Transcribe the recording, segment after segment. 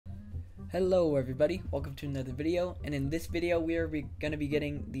Hello everybody, welcome to another video, and in this video we are going to be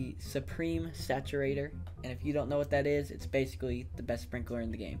getting the Supreme Saturator, and if you don't know what that is, it's basically the best sprinkler in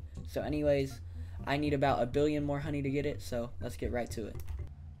the game. So anyways, I need about 1 billion more honey to get it, so let's get right to it.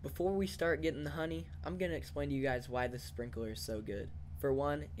 Before we start getting the honey, I'm going to explain to you guys why this sprinkler is so good. For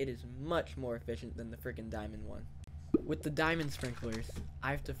one, it is much more efficient than the freaking diamond one. With the diamond sprinklers,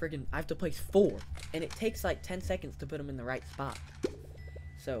 I have to place 4, and it takes like 10 seconds to put them in the right spot.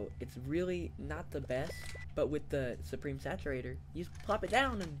 So it's really not the best, but with the Supreme Saturator, you just plop it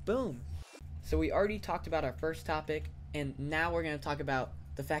down and boom. So we already talked about our first topic, and now we're going to talk about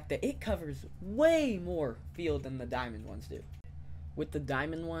the fact that it covers way more field than the diamond ones do. With the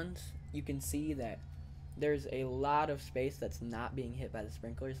diamond ones, you can see that there's a lot of space that's not being hit by the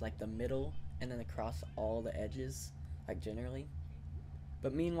sprinklers, like the middle and then across all the edges, like generally.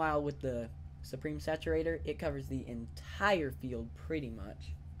 But meanwhile, with the Supreme Saturator, it covers the entire field pretty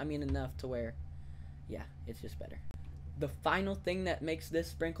much. I mean, enough to where, yeah, it's just better. The final thing that makes this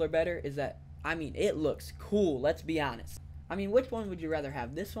sprinkler better is that, I mean, it looks cool, let's be honest. I mean, which one would you rather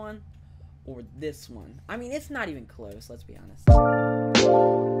have, this one or this one? I mean, it's not even close, let's be honest.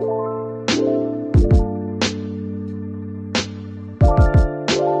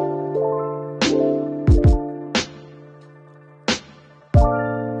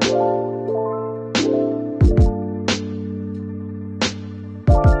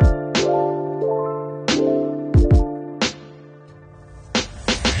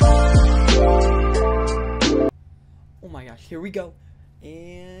 Oh my gosh, here we go.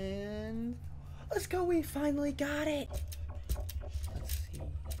 And let's go, we finally got it. Let's see.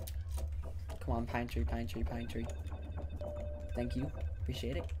 Come on, pine tree, pine tree, pine tree. Thank you,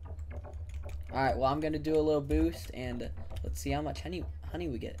 appreciate it. Alright, well, I'm gonna do a little boost and let's see how much honey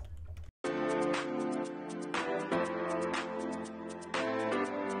we get.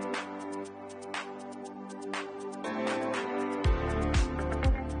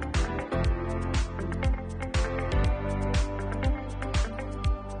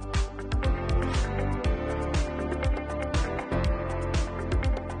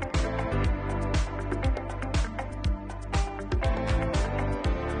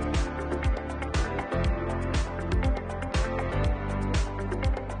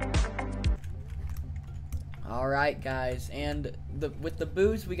 Alright guys, and with the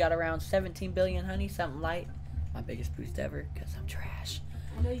boost we got around 17 billion honey, something light. My biggest boost ever, because I'm trash.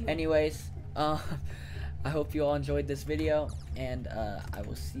 Anyways, I hope you all enjoyed this video, and I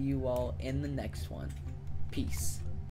will see you all in the next one. Peace.